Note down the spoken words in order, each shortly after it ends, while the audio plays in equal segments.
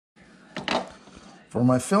For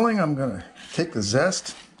my filling, I'm going to take the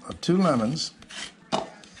zest of 2 lemons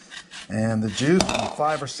and the juice of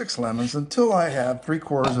 5 or 6 lemons until I have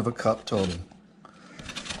 3/4 of a cup total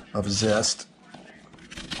of zest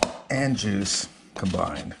and juice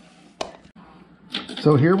combined.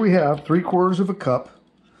 So here we have 3/4 of a cup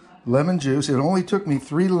lemon juice. It only took me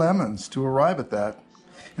 3 lemons to arrive at that,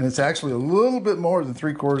 and it's actually a little bit more than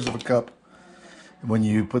 3/4 of a cup when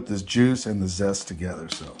you put this juice and the zest together.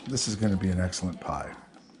 So this is going to be an excellent pie.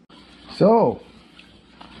 So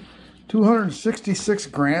 266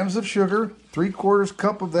 grams of sugar, 3/4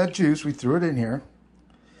 cup of that juice, we threw it in here,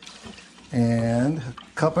 and 1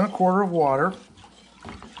 1/4 cups of water,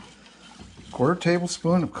 1/4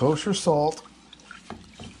 tablespoon of kosher salt,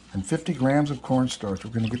 and 50 grams of cornstarch.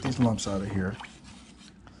 We're going to get these lumps out of here.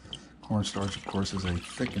 Cornstarch, of course, is a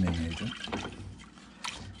thickening agent.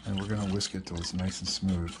 And we're going to whisk it till it's nice and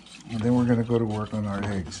smooth. And then we're going to go to work on our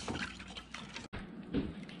eggs.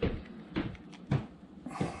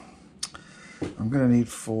 I'm going to need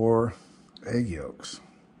 4 egg yolks.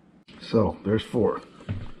 So there's 4.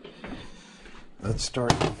 Let's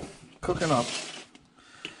start cooking up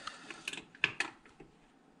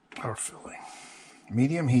our filling.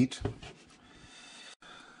 Medium heat.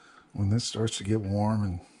 When this starts to get warm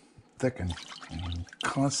and thicken, and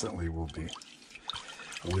constantly will be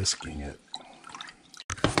whisking it.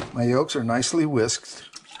 My yolks are nicely whisked.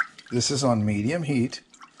 This is on medium heat,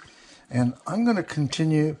 and I'm going to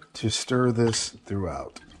continue to stir this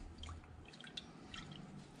throughout.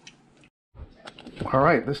 All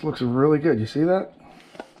right, this looks really good. You see that?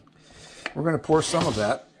 We're going to pour some of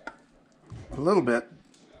that, a little bit,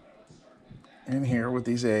 in here with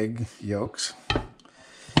these egg yolks,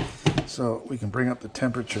 so we can bring up the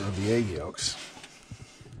temperature of the egg yolks.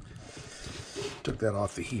 Took that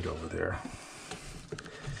off the heat over there.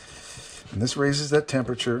 And this raises that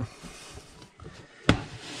temperature.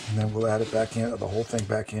 And then we'll add it back in, the whole thing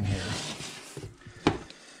back in here.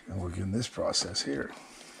 And we'll begin this process here.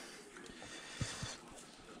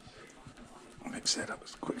 Mix that up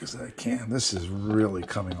as quick as I can. This is really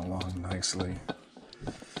coming along nicely.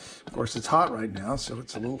 Of course, it's hot right now, so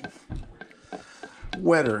it's a little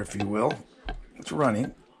wetter, if you will. It's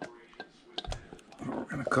running. We're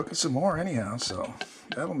going to cook it some more anyhow, so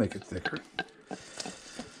that'll make it thicker.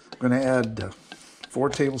 I'm going to add 4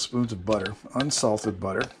 tablespoons of butter, unsalted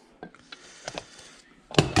butter.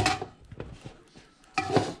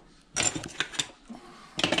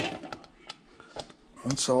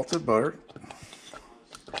 Unsalted butter,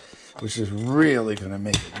 which is really going to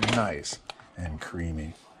make it nice and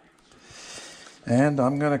creamy. And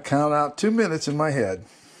I'm going to count out 2 minutes in my head.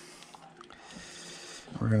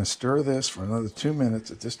 We're going to stir this for another 2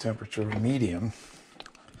 minutes at this temperature, medium.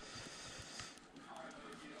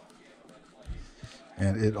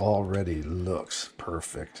 And it already looks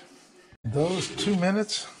perfect. Those 2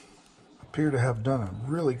 minutes appear to have done a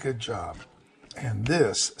really good job. And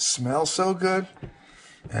this smells so good.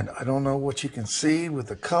 And I don't know what you can see with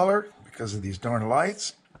the color because of these darn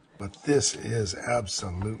lights, but this is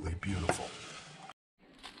absolutely beautiful.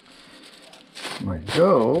 My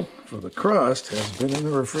dough for the crust has been in the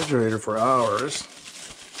refrigerator for hours,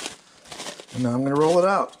 and now I'm going to roll it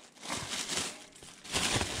out.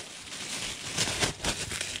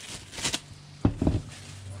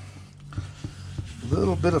 A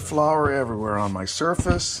little bit of flour everywhere on my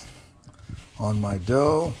surface, on my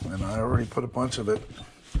dough, and I already put a bunch of it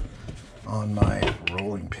on my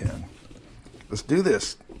rolling pin. Let's do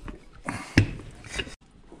this.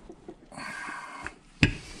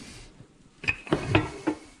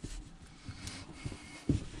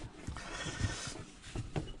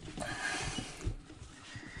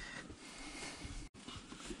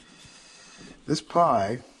 This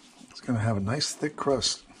pie is going to have a nice thick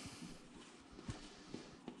crust,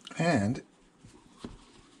 and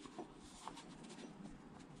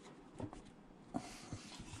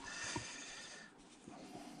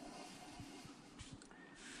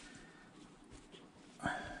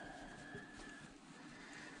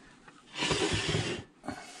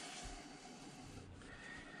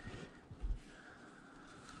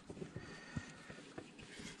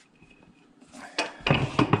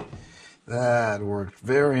that worked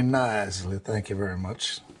very nicely. Thank you very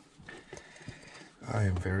much. I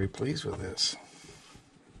am very pleased with this.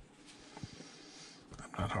 I'm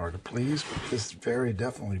not hard to please, but this very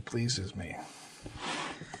definitely pleases me.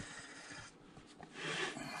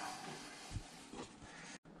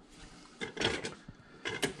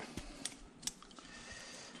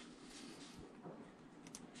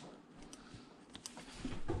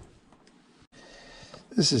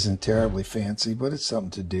 This isn't terribly fancy, but it's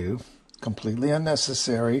something to do. Completely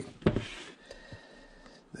unnecessary.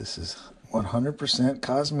 This is 100%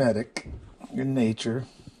 cosmetic in nature.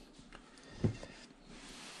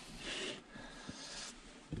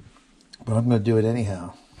 But I'm going to do it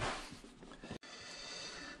anyhow.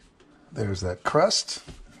 There's that crust.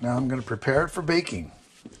 Now I'm going to prepare it for baking.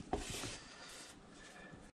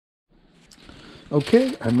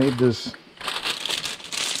 Okay, I made this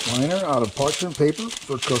liner out of parchment paper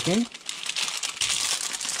for cooking.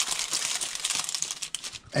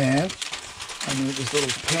 And I made this little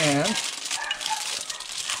pan.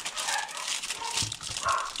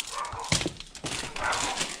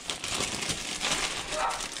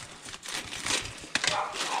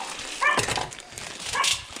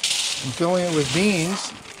 I'm filling it with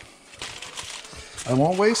beans. I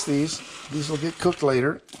won't waste these. These will get cooked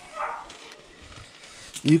later.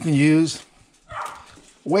 You can use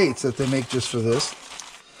weights that they make just for this.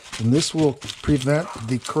 And this will prevent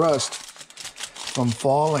the crust from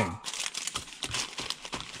falling.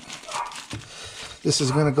 This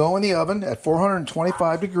is going to go in the oven at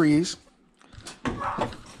 425 degrees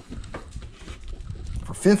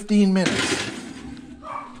for 15 minutes.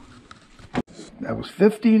 That was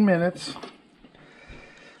 15 minutes.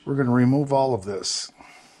 We're going to remove all of this.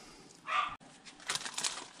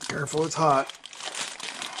 Careful, it's hot.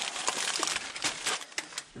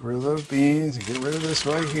 Get rid of those beans and get rid of this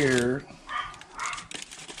right here.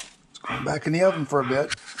 It's going back in the oven for a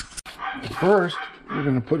bit. But first, we're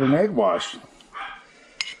going to put an egg wash.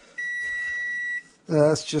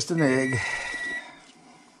 That's just an egg.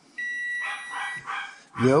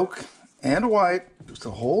 Yolk and white, just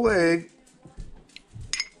a whole egg.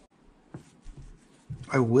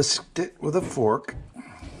 I whisked it with a fork.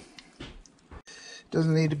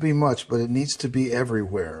 Doesn't need to be much, but it needs to be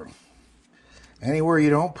everywhere. Anywhere you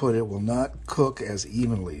don't put it will not cook as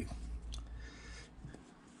evenly.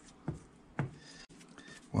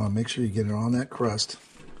 Well, make sure you get it on that crust.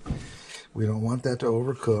 We don't want that to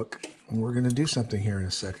overcook. And we're going to do something here in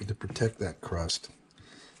a second to protect that crust.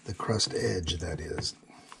 The crust edge, that is.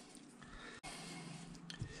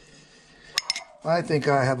 I think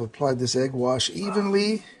I have applied this egg wash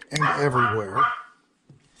evenly and everywhere.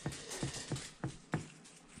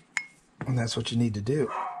 And that's what you need to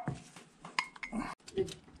do.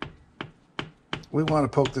 We want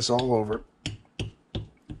to poke this all over.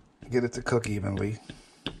 Get it to cook evenly.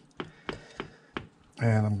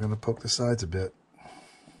 And I'm going to poke the sides a bit.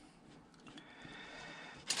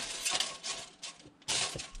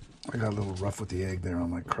 I got a little rough with the egg there on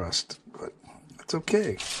my crust, but it's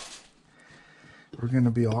okay. We're going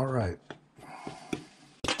to be all right.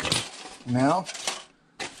 Now,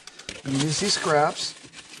 I'm going to use these scraps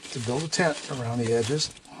to build a tent around the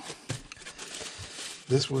edges.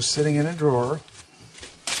 This was sitting in a drawer.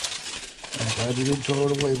 I'm glad we didn't throw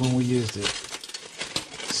it away when we used it.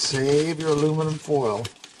 Save your aluminum foil.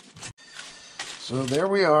 So there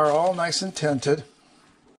we are, all nice and tented.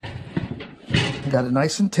 Got it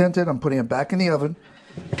nice and tented. I'm putting it back in the oven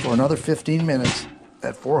for another 15 minutes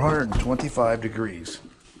at 425 degrees.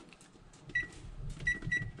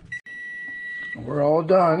 We're all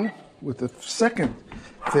done with the second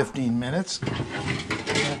 15 minutes.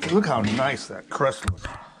 Look how nice that crust looks.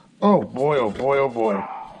 Oh boy, oh boy, oh boy.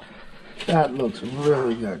 That looks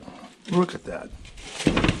really good. Look at that.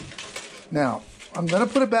 Now, I'm going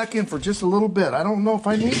to put it back in for just a little bit. I don't know if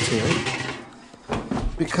I need to,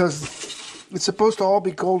 because it's supposed to all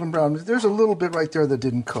be golden brown. There's a little bit right there that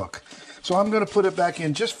didn't cook. So I'm going to put it back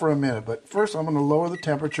in just for a minute. But first I'm going to lower the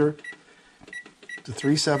temperature to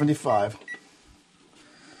 375.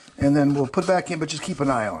 And then we'll put back in, but just keep an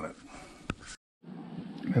eye on it.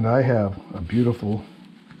 And I have a beautiful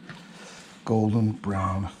golden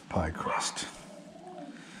brown pie crust.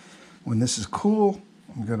 When this is cool,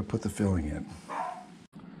 I'm going to put the filling in.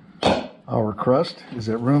 Our crust is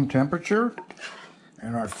at room temperature,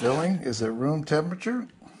 and our filling is at room temperature.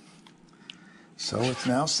 So it's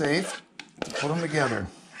now safe to put them together.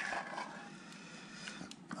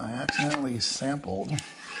 I accidentally sampled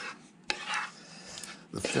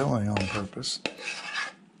the filling on purpose,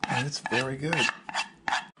 and it's very good.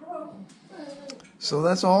 So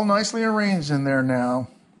that's all nicely arranged in there now.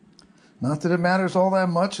 Not that it matters all that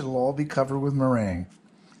much, it'll all be covered with meringue.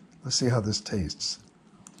 Let's see how this tastes.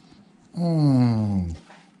 Mmm.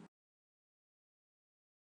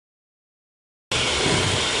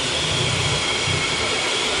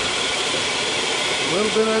 A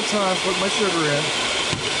little bit at a time, put my sugar in.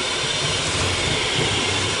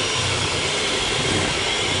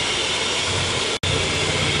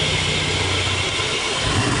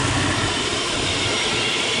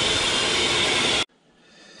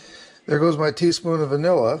 There goes my teaspoon of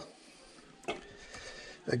vanilla.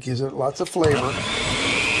 That gives it lots of flavor.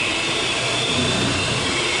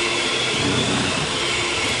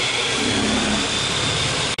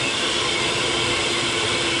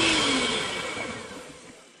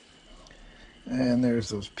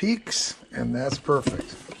 those peaks, and that's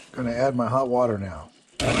perfect. I'm going to add my hot water now.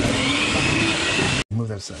 Move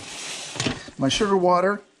that aside. My sugar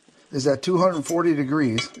water is at 240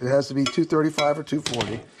 degrees. It has to be 235 or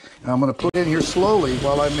 240. And I'm going to put it in here slowly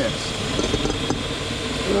while I mix.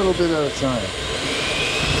 A little bit at a time.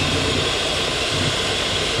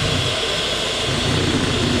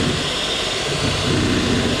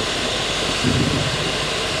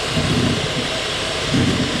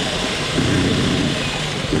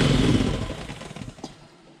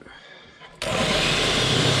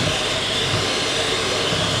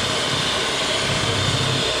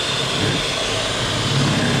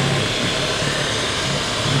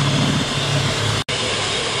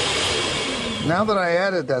 Now that I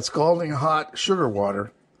added that scalding hot sugar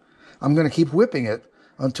water, I'm going to keep whipping it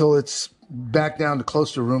until it's back down to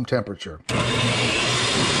close to room temperature.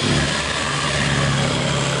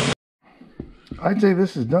 I'd say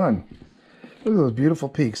this is done. Look at those beautiful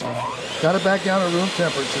peaks. Got it back down to room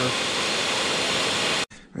temperature.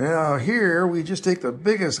 Now here we just take the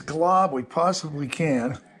biggest glob we possibly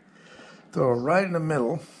can, throw it right in the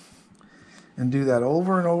middle, and do that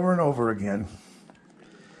over and over and over again.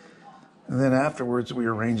 And then afterwards, we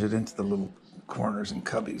arrange it into the little corners and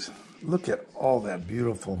cubbies. Look at all that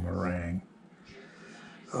beautiful meringue.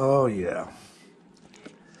 Oh, yeah.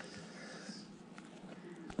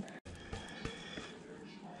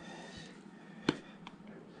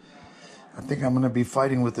 I think I'm going to be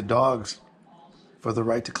fighting with the dogs for the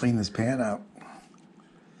right to clean this pan out.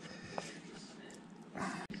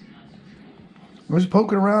 I'm just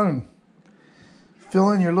poking around and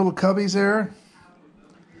filling your little cubbies there.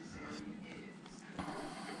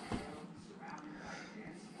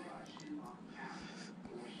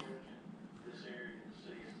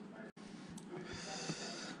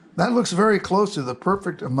 That looks very close to the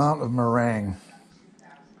perfect amount of meringue.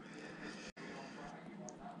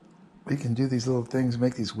 We can do these little things,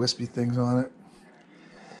 make these wispy things on it.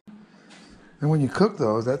 And when you cook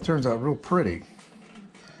those, that turns out real pretty.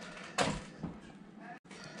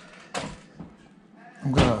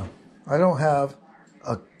 I don't have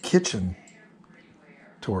a kitchen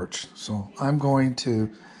torch, so I'm going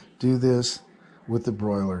to do this with the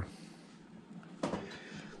broiler.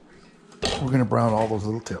 We're going to brown all those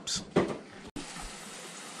little tips.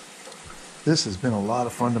 This has been a lot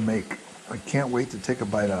of fun to make. I can't wait to take a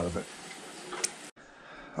bite out of it.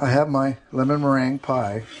 I have my lemon meringue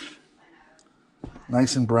pie,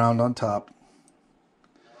 nice and browned on top.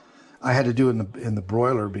 I had to do it in the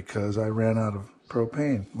broiler because I ran out of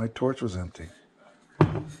propane. My torch was empty.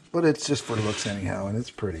 But it's just for looks anyhow, and it's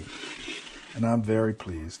pretty. And I'm very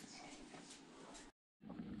pleased.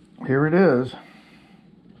 Here it is.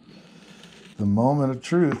 The moment of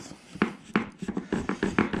truth. I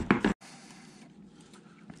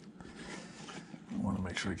want to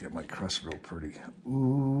make sure I get my crust real pretty.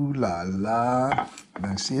 Ooh la la.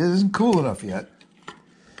 Now see, it isn't cool enough yet.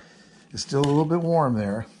 It's still a little bit warm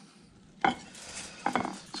there.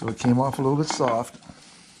 So it came off a little bit soft.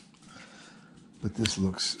 But this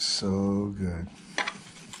looks so good.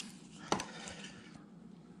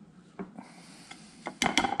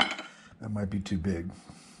 That might be too big.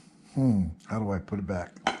 How do I put it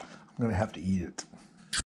back? I'm going to have to eat it.